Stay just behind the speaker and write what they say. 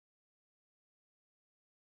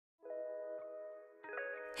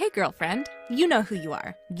Hey, girlfriend, you know who you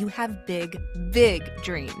are. You have big, big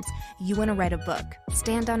dreams. You want to write a book,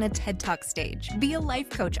 stand on a TED Talk stage, be a life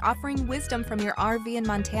coach offering wisdom from your RV in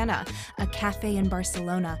Montana, a cafe in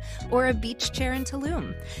Barcelona, or a beach chair in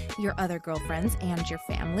Tulum. Your other girlfriends and your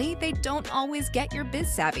family, they don't always get your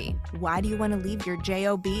biz savvy. Why do you want to leave your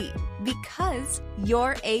JOB? Because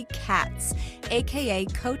you're a CATS, aka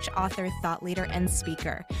coach, author, thought leader, and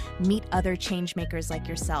speaker. Meet other change makers like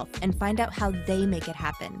yourself and find out how they make it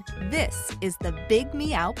happen. This is the Big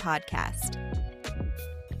Meow Podcast.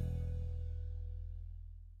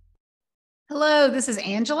 Hello, this is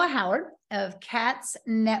Angela Howard of CATS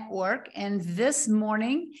Network, and this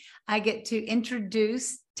morning I get to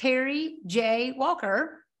introduce Terry J.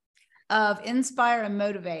 Walker of Inspire and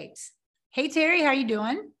Motivate. Hey, Terry, how are you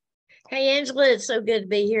doing? Hey, Angela, it's so good to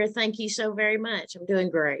be here. Thank you so very much. I'm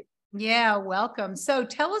doing great. Yeah, welcome. So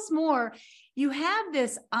tell us more. You have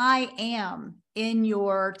this I am in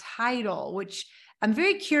your title, which I'm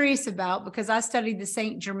very curious about because I studied the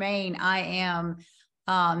Saint Germain I am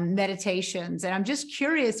meditations. And I'm just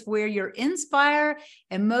curious where your inspire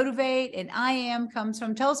and motivate and I am comes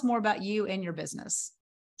from. Tell us more about you and your business.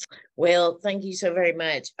 Well, thank you so very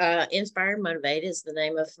much. Inspire and Motivate is the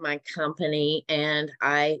name of my company. And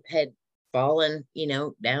I had fallen,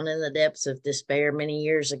 down in the depths of despair many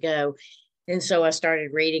years ago. And so I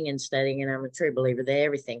started reading and studying, and I'm a true believer that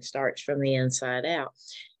everything starts from the inside out.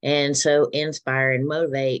 And so Inspire and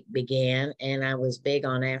Motivate began, and I was big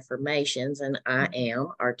on affirmations, and I am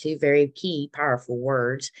are two very key, powerful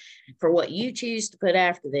words. For what you choose to put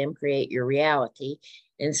after them, create your reality.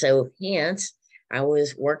 And so hence, I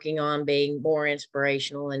was working on being more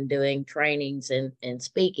inspirational and doing trainings and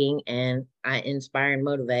speaking, and I Inspire and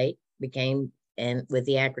Motivate became, and with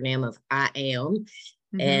the acronym of I am.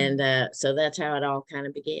 And so that's how it all kind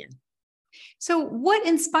of began. So what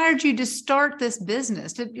inspired you to start this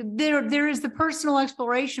business? There is the personal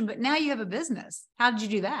exploration, but now you have a business. How did you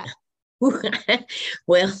do that?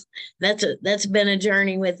 Well, that's been a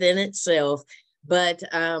journey within itself. But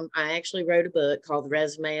I actually wrote a book called The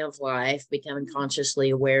Resume of Life, Becoming Consciously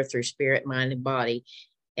Aware Through Spirit, Mind, and Body.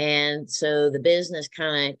 And so the business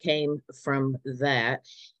kind of came from that.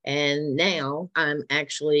 And now I'm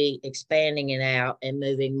actually expanding it out and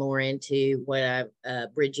moving more into what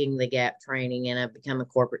I've bridging the gap training. And I've become a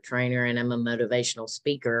corporate trainer and I'm a motivational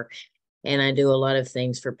speaker. And I do a lot of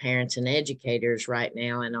things for parents and educators right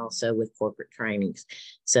now and also with corporate trainings.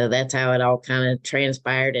 So that's how it all kind of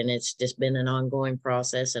transpired. And it's just been an ongoing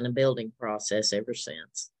process and a building process ever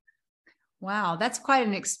since. Wow, that's quite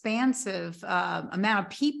an expansive amount of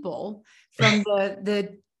people from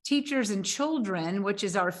the teachers and children, which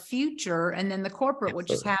is our future, and then the corporate,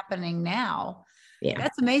 Absolutely. Which is happening now. Yeah,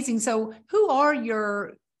 that's amazing. So who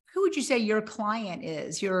would you say your client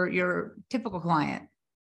is, your typical client?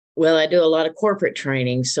 Well, I do a lot of corporate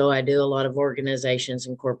training. So I do a lot of organizations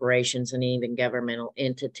and corporations and even governmental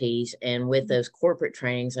entities. And with those corporate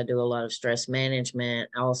trainings, I do a lot of stress management,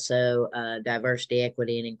 also diversity,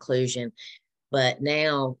 equity, and inclusion. But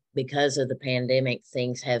now, because of the pandemic,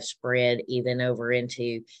 things have spread even over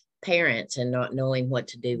into parents and not knowing what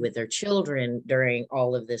to do with their children during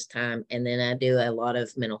all of this time. And then I do a lot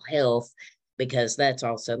of mental health because that's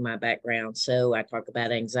also my background. So I talk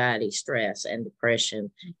about anxiety, stress, and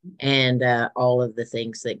depression, and all of the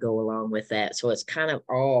things that go along with that. So it's kind of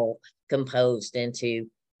all composed into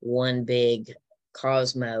one big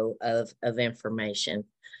cosmo of information.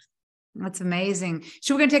 That's amazing.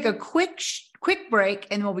 So we're going to take a quick break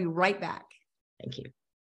and we'll be right back. Thank you.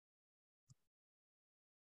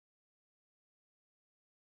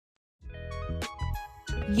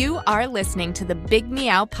 You are listening to the Big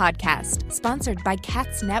Meow Podcast, sponsored by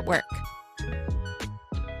CATS Network.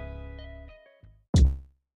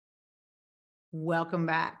 Welcome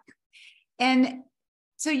back. And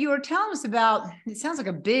so you were telling us about, it sounds like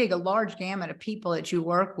a large gamut of people that you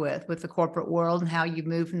work with the corporate world and how you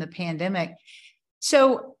moved from the pandemic.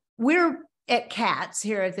 So we're at CATS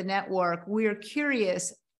here at the network. We're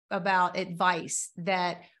curious about advice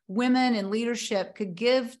that women in leadership could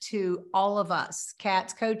give to all of us,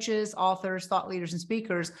 CATS coaches, authors, thought leaders, and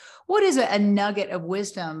speakers. What is a nugget of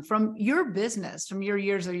wisdom from your business, from your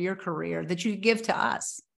years of your career that you give to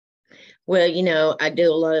us? Well, I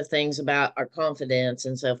do a lot of things about our confidence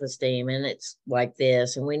and self-esteem, and it's like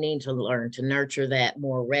this, and we need to learn to nurture that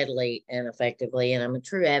more readily and effectively. And I'm a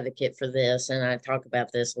true advocate for this, and I talk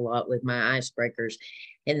about this a lot with my icebreakers.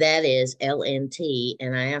 and that is LNT.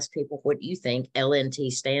 And I asked people, what do you think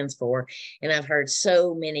LNT stands for? And I've heard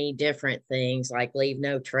so many different things like leave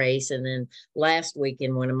no trace. And then last week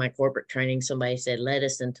in one of my corporate trainings, somebody said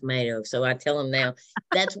lettuce and tomato. So I tell them now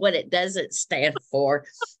that's what it doesn't stand for.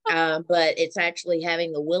 But it's actually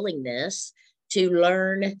having the willingness to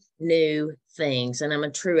learn new things. And I'm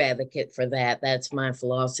a true advocate for that. That's my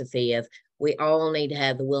philosophy of we all need to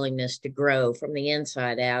have the willingness to grow from the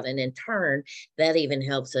inside out. And in turn, that even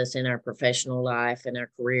helps us in our professional life and our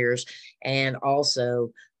careers, and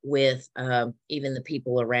also with even the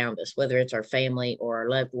people around us, whether it's our family or our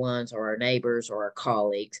loved ones or our neighbors or our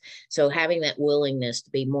colleagues. So having that willingness to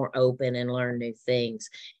be more open and learn new things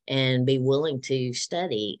and be willing to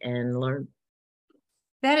study and learn.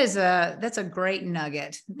 That's a great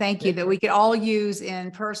nugget. Thank you. That we could all use in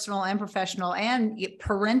personal and professional and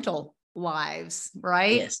parental lives,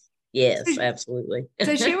 right? Yes, absolutely.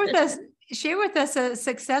 So share with us a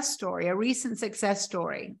success story, a recent success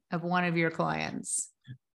story of one of your clients.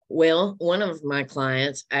 Well, one of my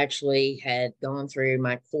clients actually had gone through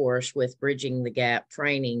my course with Bridging the Gap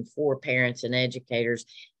training for parents and educators.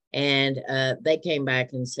 And they came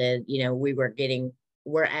back and said,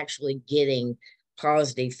 we're actually getting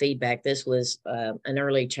positive feedback. This was an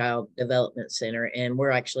early child development center, and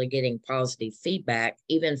we're actually getting positive feedback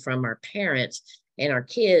even from our parents, and our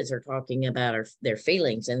kids are talking about their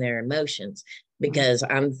feelings and their emotions, because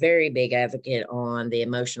I'm very big advocate on the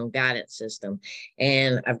emotional guidance system.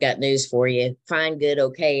 And I've got news for you: fine, good,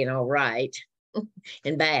 okay, and all right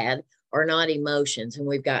and bad are not emotions. And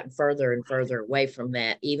we've gotten further and further away from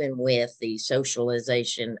that, even with the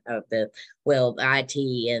socialization of the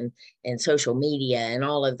IT and social media and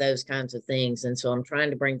all of those kinds of things. And so I'm trying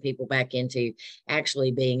to bring people back into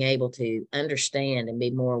actually being able to understand and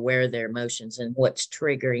be more aware of their emotions and what's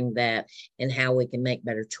triggering that and how we can make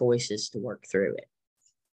better choices to work through it.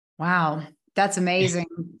 Wow, that's amazing.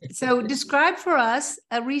 So describe for us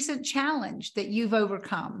a recent challenge that you've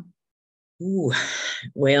overcome. Ooh,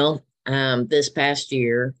 well, this past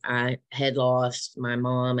year, I had lost my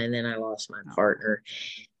mom, and then I lost my partner.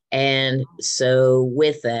 And so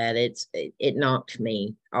with that, it knocked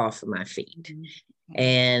me off of my feet.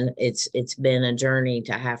 And it's been a journey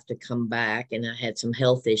to have to come back. And I had some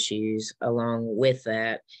health issues along with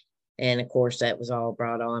that. And of course, that was all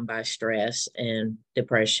brought on by stress and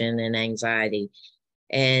depression and anxiety.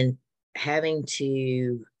 And having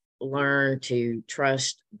to learn to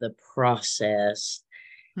trust the process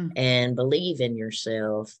and believe in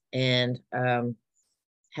yourself and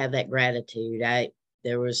have that gratitude.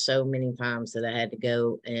 There was so many times that I had to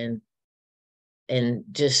go and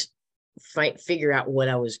just figure out what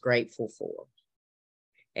I was grateful for.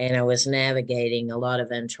 And I was navigating a lot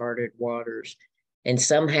of uncharted waters. And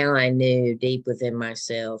somehow I knew deep within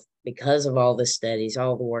myself, because of all the studies,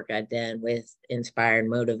 all the work I'd done with Inspire and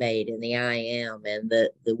Motivate and the I Am and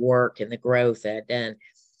the work and the growth that I'd done,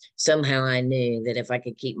 somehow I knew that if I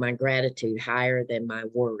could keep my gratitude higher than my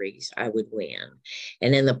worries, I would win.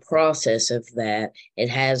 And in the process of that, it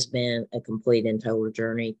has been a complete and total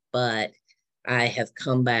journey, but I have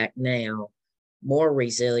come back now more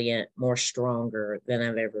resilient, more stronger than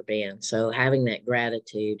I've ever been. So having that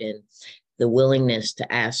gratitude and the willingness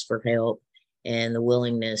to ask for help and the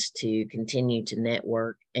willingness to continue to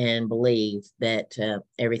network and believe that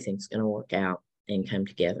everything's going to work out and come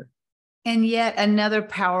together. And yet another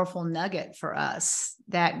powerful nugget for us,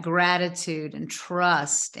 that gratitude and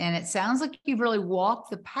trust. And it sounds like you've really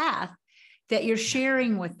walked the path that you're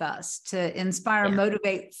sharing with us to inspire,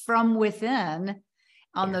 motivate from within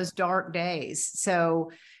on those dark days.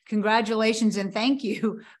 So congratulations and thank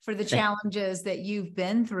you for the challenges that you've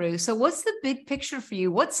been through. So what's the big picture for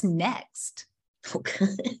you? What's next? Okay.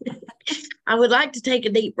 I would like to take a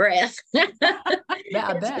deep breath. Yeah,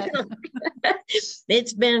 I bet.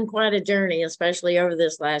 It's been quite a journey, especially over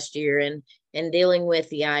this last year and dealing with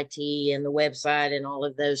the IT and the website and all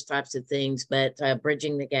of those types of things. But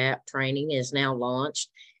Bridging the Gap training is now launched.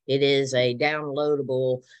 It is a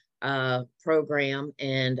downloadable program,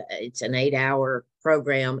 and it's an 8-hour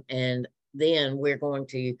program. And then we're going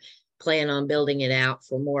to plan on building it out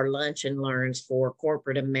for more lunch and learns for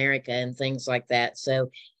corporate America and things like that. So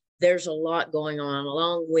there's a lot going on,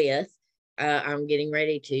 along with I'm getting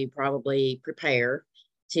ready to probably prepare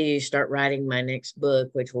to start writing my next book,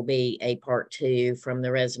 which will be a part 2 from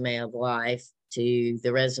the resume of life to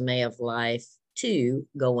the resume of life to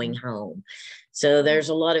going home. So there's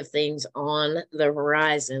a lot of things on the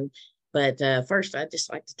horizon, but first I'd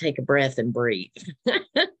just like to take a breath and breathe.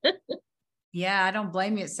 Yeah, I don't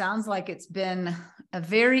blame you. It sounds like it's been a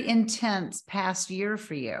very intense past year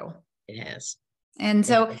for you. It has. And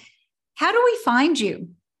so how do we find you?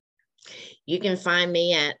 You can find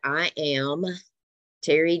me at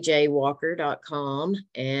IamTerryJWalker.com,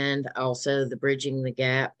 and also the Bridging the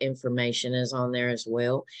Gap information is on there as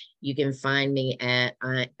well. You can find me at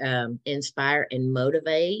Inspire and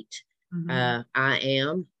Motivate. I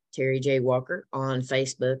am Terry J. Walker on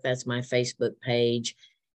Facebook. That's my Facebook page.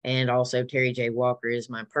 And also Terry J. Walker is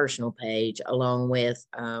my personal page, along with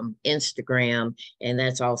Instagram, and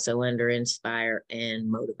that's also under Inspire and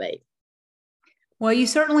Motivate. Well, you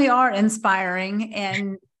certainly are inspiring,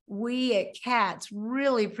 and we at CATS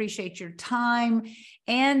really appreciate your time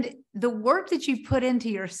and the work that you put into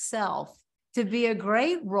yourself to be a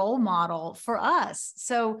great role model for us.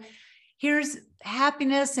 So here's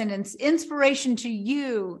happiness and inspiration to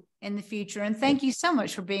you in the future. And thank you so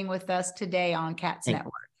much for being with us today on CATS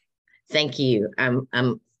Network. Thank you. I'm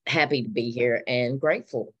happy to be here and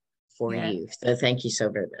grateful for you. So thank you so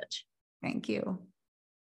very much. Thank you.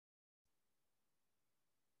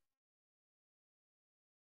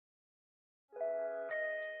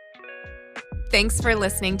 Thanks for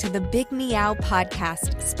listening to the Big Meow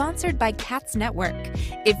podcast, sponsored by CATS Network.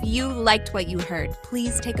 If you liked what you heard,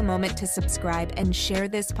 please take a moment to subscribe and share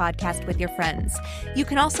this podcast with your friends. You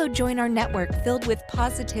can also join our network filled with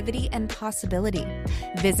positivity and possibility.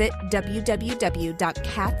 Visit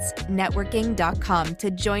www.catsnetworking.com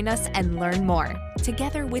to join us and learn more,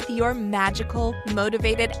 together with your magical,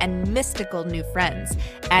 motivated, and mystical new friends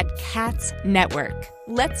at CATS Network.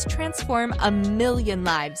 Let's transform 1 million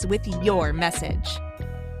lives with your message.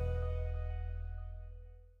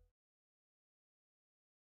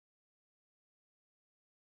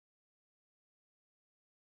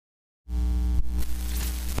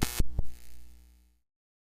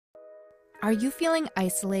 Are you feeling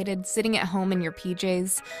isolated, sitting at home in your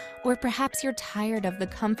PJs? Or perhaps you're tired of the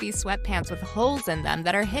comfy sweatpants with holes in them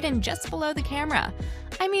that are hidden just below the camera?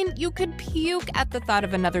 I mean, you could puke at the thought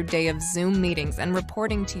of another day of Zoom meetings and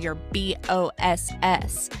reporting to your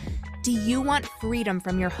BOSS. Do you want freedom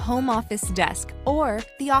from your home office desk or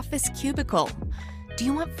the office cubicle? Do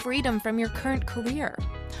you want freedom from your current career?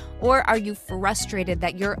 Or are you frustrated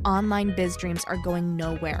that your online biz dreams are going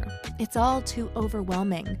nowhere? It's all too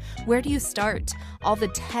overwhelming. Where do you start? All the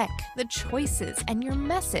tech, the choices, and your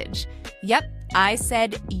message. Yep, I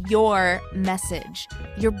said your message,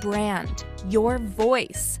 your brand, your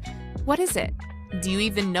voice. What is it? Do you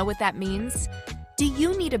even know what that means? Do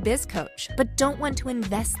you need a biz coach but don't want to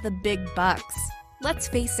invest the big bucks? Let's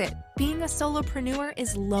face it, being a solopreneur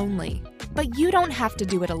is lonely, but you don't have to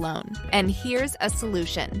do it alone. And here's a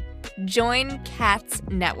solution. Join CATS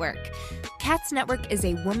Network. CATS Network is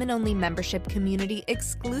a woman-only membership community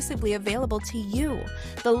exclusively available to you,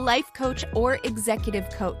 the life coach or executive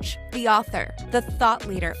coach, the author, the thought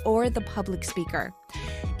leader, or the public speaker.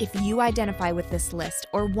 If you identify with this list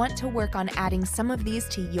or want to work on adding some of these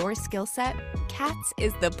to your skill set, CATS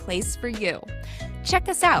is the place for you. Check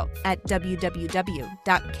us out at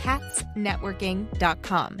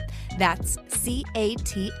www.catsnetworking.com. That's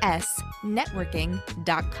CATS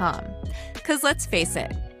networking.com. Because let's face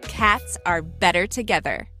it, cats are better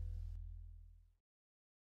together.